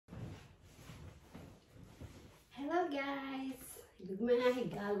guys! Mga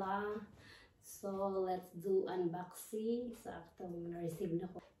higala. So, let's do unboxing. Sakto na-receive na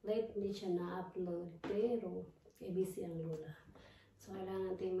ko. Late hindi siya na-upload. Pero, busy ang lola. So,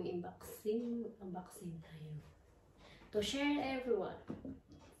 kailangan natin may unboxing. Unboxing tayo. To share everyone.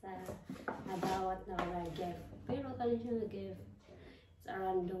 Sa nabawat na wala gift. Pero, kaya siya na-gift. Sa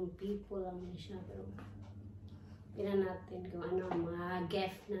random people lang siya. Pero, tingnan natin kung ano mga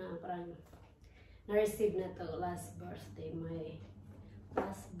gift na parang na-receive na to last birthday. My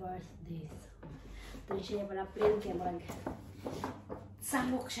last birthday. So, ito siya para print kaya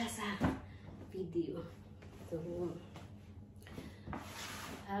samok siya sa video. So,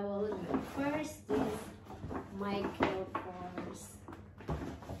 I will first this Michael Kors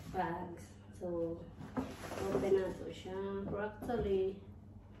bags. So, open na to siya. Pero actually,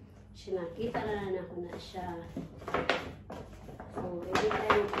 nakita na ako na siya. So, every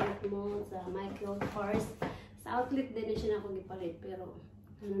time ipalit mo sa Michael Kors, sa outlet din na siya na ako gipalit. Pero,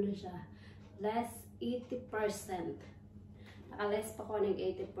 ano na siya, less 80%. Naka-less pa ko ng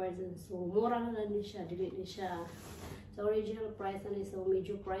 80%. So, mura na lang din siya. Dili din siya. Sa original price na so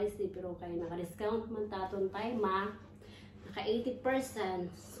medyo pricey. Pero kaya naka-discount man taton tayo naka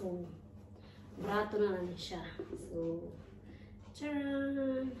 80%. So, barato na lang siya. So,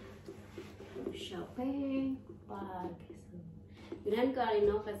 tcharan! Shopping bag. So, yun ko rin,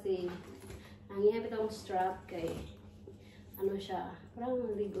 no? Kasi ang ihapit akong strap kay ano siya,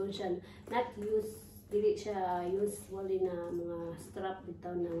 parang ligo siya. Not use, dili siya usually na mga strap dito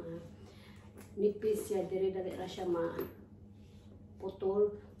na mga nipis siya, dili-dali na siya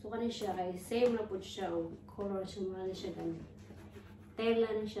maputol. So kanin siya kay same na po siya o color siya, mura na siya ganun. Tela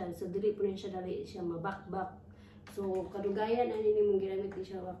na siya, so dili po na siya dali siya mabakbak. So kadugayan ano ni mong ginamit ni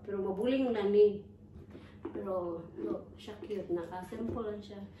siya, pero mabuling na ni. Pero look, siya cute, naka-simple lang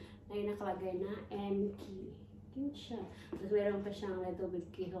siya. Ngayon nakalagay na MK. Cute siya. Tapos meron pa siyang little bit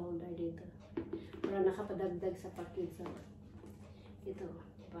key holder dito. Para nakapadagdag sa pakit. So, ito.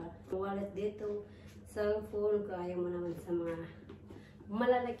 Diba? Wallet dito. Cellphone. Kaya mo naman sa mga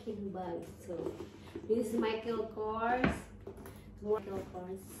malalaking bag. So, this is Michael Kors. Michael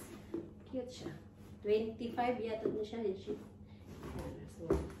Kors. Cute siya. 25 yata na siya. So,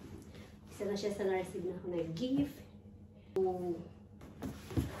 isa na siya sa na-receive na ako na gift. So,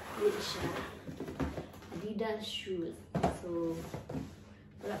 ito siya. Adidas shoes. So,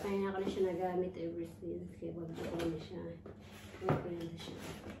 wala kaya na ako na siya nagamit ever since. Kaya bago ko na siya. Open na siya.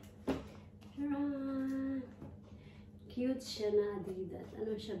 Tara! Cute siya na Adidas.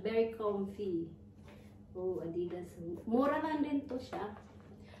 Ano siya? Very comfy. Oh, Adidas. Mura lang din to siya.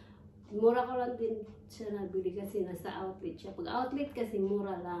 Mura ko lang din siya nabili kasi nasa outlet siya. Pag outlet kasi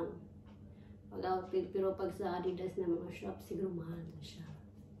mura lang. Pag outlet, pero pag sa Adidas na mga shop, siguro mahal na siya.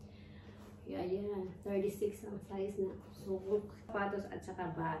 Kaya yan, 36 ang size na. So, sapatos at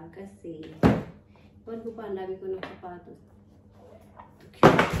saka bag kasi pag ko pa, ang dami ko ng sapatos.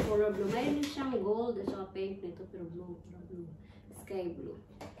 Cute color blue. Mayroon siyang gold at saka pink nito, pero blue. Sky blue.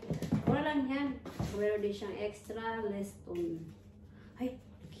 Mura lang yan. Mayroon din siyang extra less tone. Ay,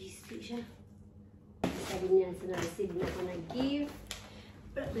 nag-history siya. Sabi niya, so na-receive na ako na gift.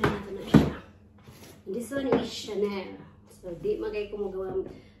 Pero natin na siya. This one is Chanel. So, di magay ko magawa,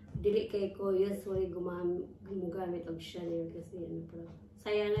 dili kay ko usually gumagamit og Chanel kasi ano pa.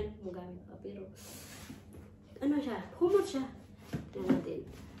 Sayangan gumagamit pa pero ano siya, humot siya. Tingnan natin.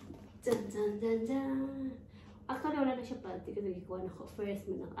 Jan. Actually wala na siya pati kasi gikuha na ko first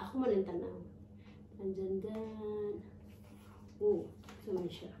man ako man ang tanaw. Jan. Oh, saan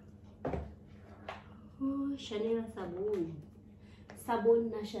siya? Oh, Chanel sabon. Sabon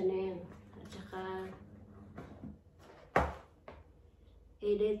na Chanel. At saka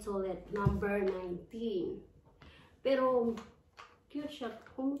Edit Toilet number 19. Pero cute siya.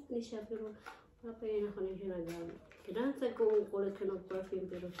 Humot ni siya. Pero papayin ako na siya nagamit. Kinansag ko kung kulit ko ng perfume.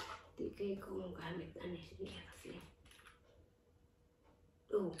 Pero di kayo kung gamit na niya kasi.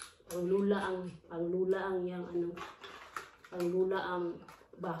 Oh, panglula ang yang ano. Panglula ang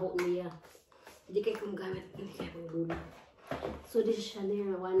baho niya. Di kayo kung gamit. Hindi kayo panglula. So this is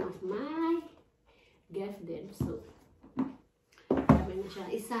Chanel. One of my gift din. So na siya.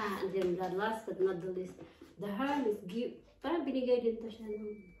 Isa, and then the last but not the least, the Hermes gift. Parang binigay din to siya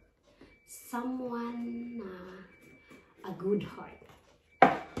ng someone na a good heart.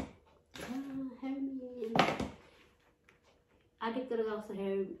 Hermes. Addict talaga ako sa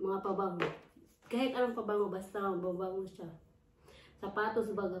mga pabango. Kahit anong pabango, basta pabango siya.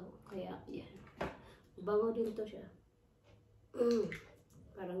 Sapatos bag ako. Kaya, yan. Pabango din to siya.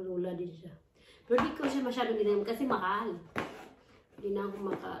 Parang lola din siya. Pero di ko siya masyadong ginamit kasi mahal. Hindi na ako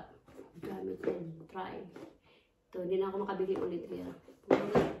makagamit and try. Ito, hindi na ako makabili ulit kaya.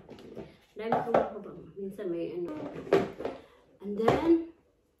 Dahil ko makabang. Minsan may ano. And then,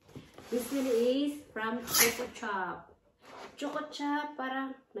 this one is from Choco Chop. Choco Chop,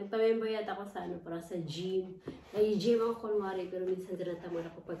 parang nagpa-member yata ako sa ano, parang sa gym. Nag-gym ako kunwari, pero minsan tinatamad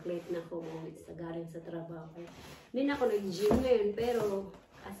ako pag late na ako sa galing sa trabaho. Hindi na ako nag-gym ngayon, pero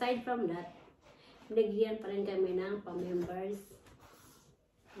aside from that, nagyan pa rin kami ng pa-members.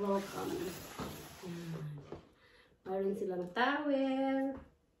 Welcome. Mayroon silang towel.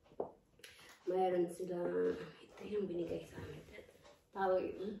 Mayroon silang, ito yung binigay sa amin. Tawag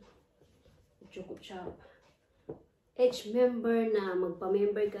yun. Choco Chop. Each member na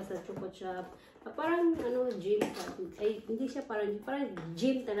magpa-member ka sa Choco Chop. Parang ano, gym. Ay, hindi siya parang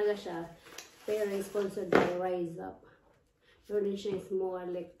gym talaga siya. Pero sponsored by Rise Up. Meron din siya small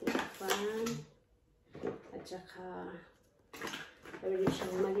electric fan. At saka, meron din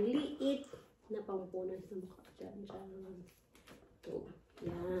siyang maliliit na pampunan sa mukha. Diyan. Ito.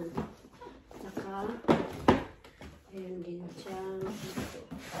 Yan. Saka, ayan din siya. Ito.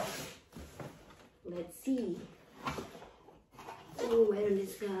 Let's see. Oh, mayroon din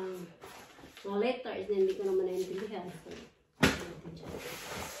siyang mga letters na hindi ko naman naintindihan. So,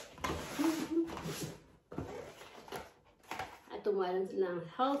 ito mayroon silang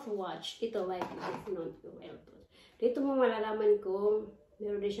health watch. Ito, like, it's not well. Dito mo malalaman kung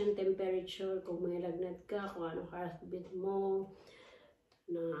meron din siyang temperature, kung may lagnat ka, kung anong heartbeat mo,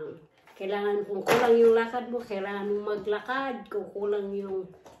 na kailangan, kung kulang yung lakad mo, kailangan mo maglakad, kung kulang yung,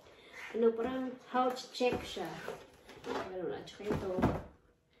 ano, parang health check siya. Ano na, tsaka ito,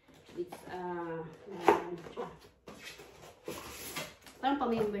 it's, parang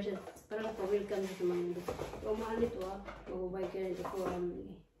pa-member siya, parang pa-welcome siya sa mga nito. Kung mahal ito, mababay ka nito ko,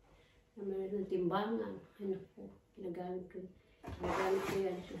 meron ng timbangan, ano po, ginagamit ko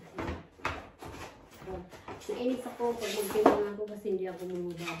yan siya. Nainis ako pag magtimbang ako kasi hindi ako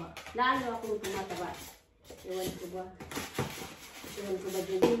bumababa. Lalo ako tumataba. Ewan ko ba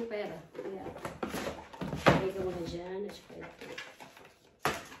dyan yung pera. Kaya, lagay ko muna dyan. At saka ito.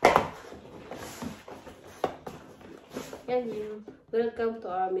 Yan yun. Welcome to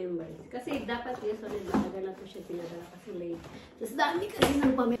our members. Kasi dapat yun, so nagdala na ito siya pinadala kasi late. Tapos dami kasi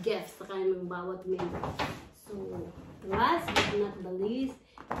ng pamigay sa kanyang bawat member. So, last but not the least,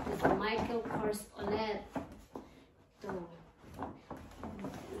 is Michael Kors ulit. Ito.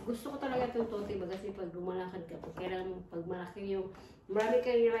 Gusto ko talaga itong tote ba kasi pag lumalakad ka, kailangan mo pag malaki yung, marami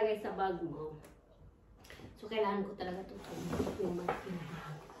kang nilagay sa bag mo. So, kailangan ko talaga itong yung malaki na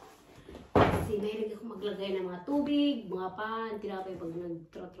bag. Kasi mahilig ako maglagay ng mga tubig, mga pan, tinapay pag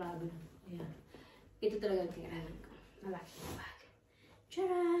nag-travel. Ayan. Ito talaga ang kailangan ko. Malaki na bag.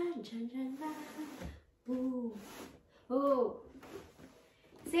 Charan! Jan, jan, jan! Boom! Oh!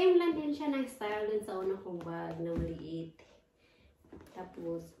 Same lang din siya ng style din sa unang kong bag na maliit.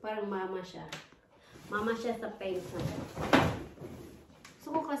 Tapos, parang mama siya. Mama siya sa pink na.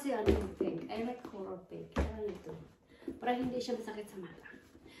 So, ko kasi ano yung pink. I like color pink. Kaya ito. Parang hindi siya masakit sa mata.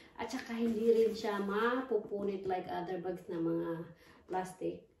 At saka hindi rin siya mapupunit like other bags na mga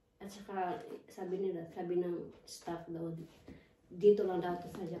plastic. At saka, sabi ng staff daw, dito lang daw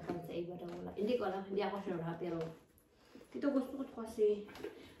to sa Japan, sa iba daw wala. Hindi ko alam, hindi ako sure ha, pero dito gusto ko kasi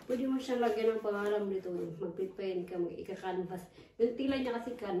pwede mo siyang lagyan ng pangalan dito, mag-print ka, ika-canvas. Yung tila niya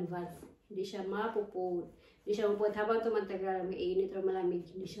kasi canvas, hindi siya mapuput. Hindi siya mapuput. Habang tumatagal, may init o malamig,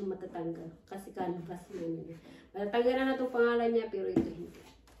 hindi siya matatanggal. Kasi canvas na niya. Matatanggal na itong pangalan niya, pero ito hindi.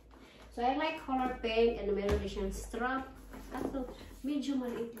 So, I like color pink and meron din siyang strap. Kaso, medyo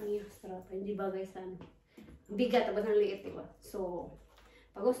maliit lang yung strap. Hindi bagay sa ano. Bigat, tapos ang liit, diba? So,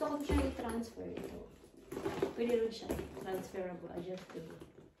 pag gusto ko siya i-transfer ito, pwede rin siya transferable, adjustable.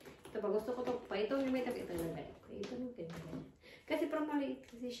 Ito, pag gusto ko ito, pa ito yung may tabi, ito yung lagay. Ito yung ganyan. Kasi parang maliit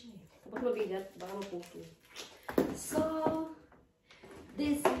kasi siya eh. Tapos mabigat, baka mapupo. So,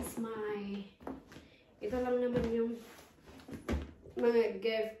 this is my, ito lang naman yung mga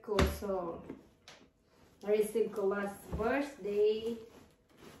gift ko. So, na-receive ko last birthday.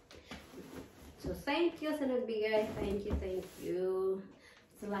 So, thank you sa nagbigay. Thank you.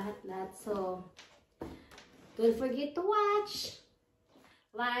 Sa lahat-lahat. So, don't forget to watch,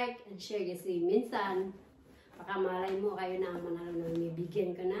 like, and share. Kasi minsan, baka malay mo kayo na ang manalo na may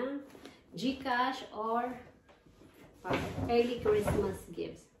bigyan ka na Gcash or early Christmas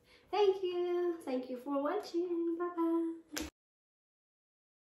gifts. Thank you for watching. Bye-bye.